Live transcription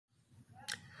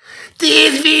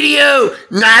This video,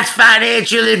 not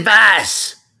financial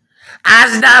advice.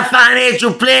 I's not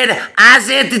financial planner, I's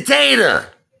entertainer.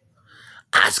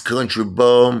 I's country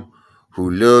bum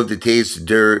who love the taste of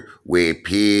dirt where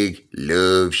pig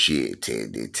love shit.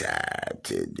 Tendie time,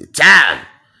 Tendie time.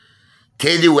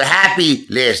 Tendie was happy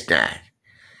last night.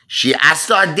 I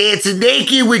start dancing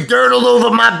naked with dirt all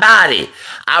over my body.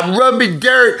 I'm rubbing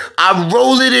dirt, I'm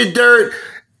rolling in dirt.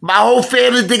 My whole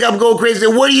family think I'm going crazy.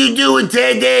 What are you doing,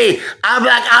 Tendie? I'm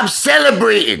like, I'm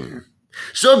celebrating.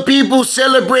 Some people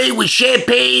celebrate with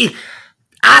champagne.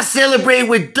 I celebrate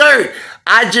with dirt.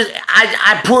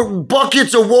 I put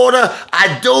buckets of water.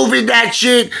 I dove in that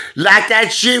shit like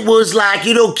that shit was like,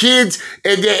 you know, kids,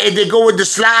 and they go in the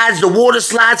slides, the water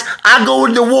slides. I go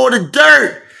in the water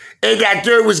dirt. And that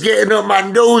dirt was getting up my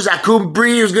nose. I couldn't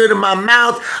breathe. It was going in my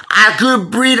mouth. I couldn't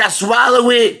breathe. I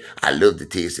swallow it. I love the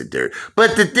taste of dirt.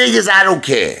 But the thing is, I don't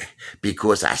care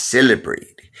because I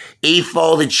celebrate.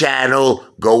 Apefather channel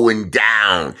going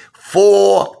down.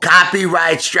 4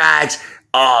 copyright strikes.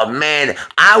 Oh, man.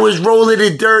 I was rolling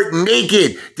in dirt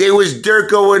naked. There was dirt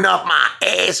going up my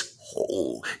ass.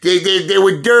 Oh, there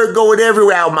was dirt going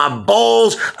everywhere out my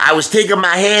balls. I was taking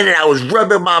my hand and I was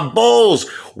rubbing my balls.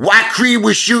 White cream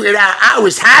was shooting out. I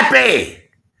was happy.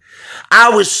 I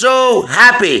was so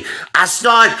happy. I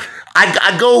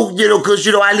go, you know, because,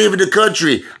 you know, I live in the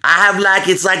country. I have like,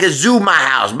 it's like a zoo, my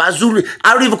house. My zoo,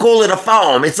 I don't even call it a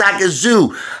farm. It's like a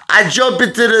zoo. I jump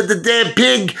into the damn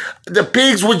pig. The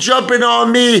pigs were jumping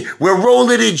on me. We're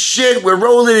rolling in shit. We're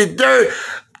rolling in dirt.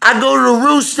 I go to the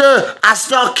rooster. I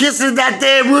start kissing that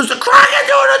damn rooster.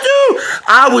 Crack-a-doodle-doo.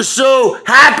 I was so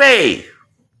happy.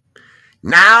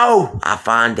 Now I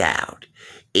find out.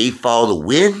 Apefather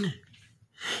win.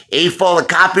 Apefather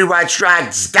copyright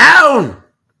strikes down.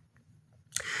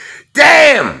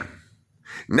 Damn.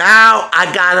 Now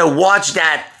I gotta watch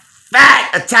that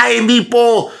fat Italian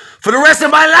meatball for the rest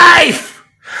of my life.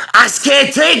 I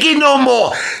can't take it no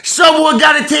more. Someone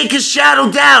gotta take his shadow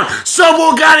down.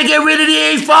 Someone gotta get rid of the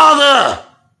Apefather.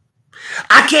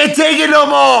 I can't take it no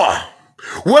more.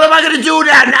 What am I gonna do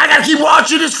now? Now I gotta keep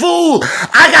watching this fool.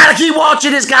 I gotta keep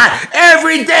watching this guy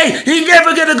every day. He's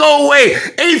never gonna go away.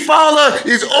 Apefather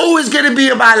is always gonna be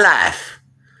in my life.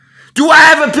 Do I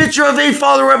have a picture of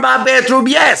Apefather in my bathroom?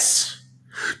 Yes.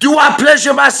 Do I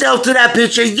pleasure myself to that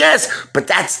picture? Yes, but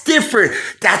that's different.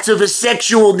 That's of a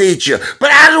sexual nature.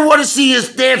 But I don't want to see his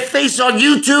damn face on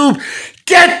YouTube.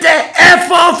 Get the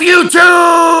F off YouTube!